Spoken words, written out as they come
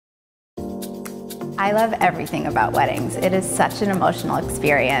I love everything about weddings. It is such an emotional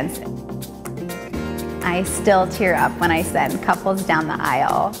experience. I still tear up when I send couples down the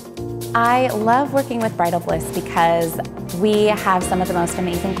aisle. I love working with Bridal Bliss because we have some of the most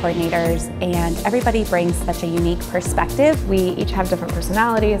amazing coordinators and everybody brings such a unique perspective. We each have different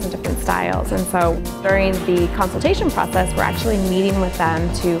personalities and different styles, and so during the consultation process we're actually meeting with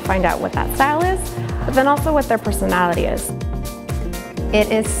them to find out what that style is, but then also what their personality is. It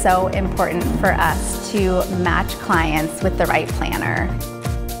is so important for us to match clients with the right planner.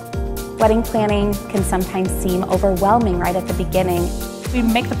 Wedding planning can sometimes seem overwhelming right at the beginning. We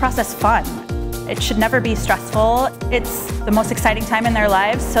make the process fun. It should never be stressful. It's the most exciting time in their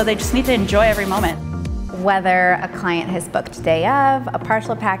lives, so they just need to enjoy every moment. Whether a client has booked day of, a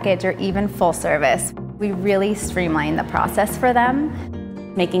partial package, or even full service, we really streamline the process for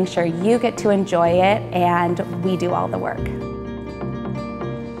them. Making sure you get to enjoy it and we do all the work.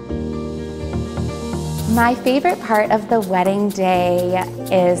 My favorite part of the wedding day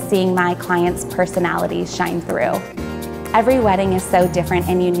is seeing my clients' personalities shine through. Every wedding is so different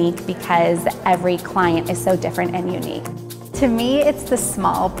and unique because every client is so different and unique. To me, it's the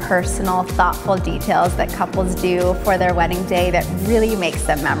small, personal, thoughtful details that couples do for their wedding day that really makes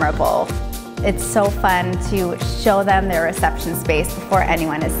them memorable. It's so fun to show them their reception space before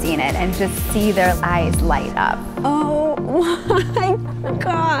anyone has seen it and just see their eyes light up. Oh my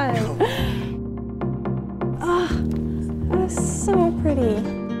God! Oh, that is so pretty.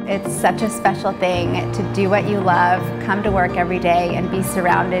 It's such a special thing to do what you love, come to work every day, and be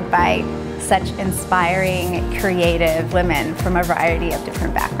surrounded by such inspiring, creative women from a variety of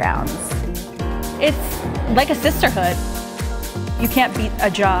different backgrounds. It's like a sisterhood. You can't beat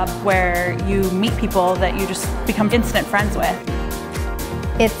a job where you meet people that you just become instant friends with.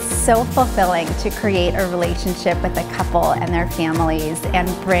 It's so fulfilling to create a relationship with a couple and their families and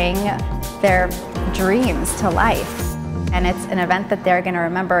bring their dreams to life. And it's an event that they're going to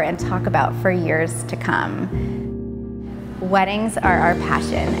remember and talk about for years to come. Weddings are our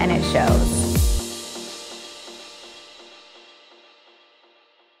passion, and it shows.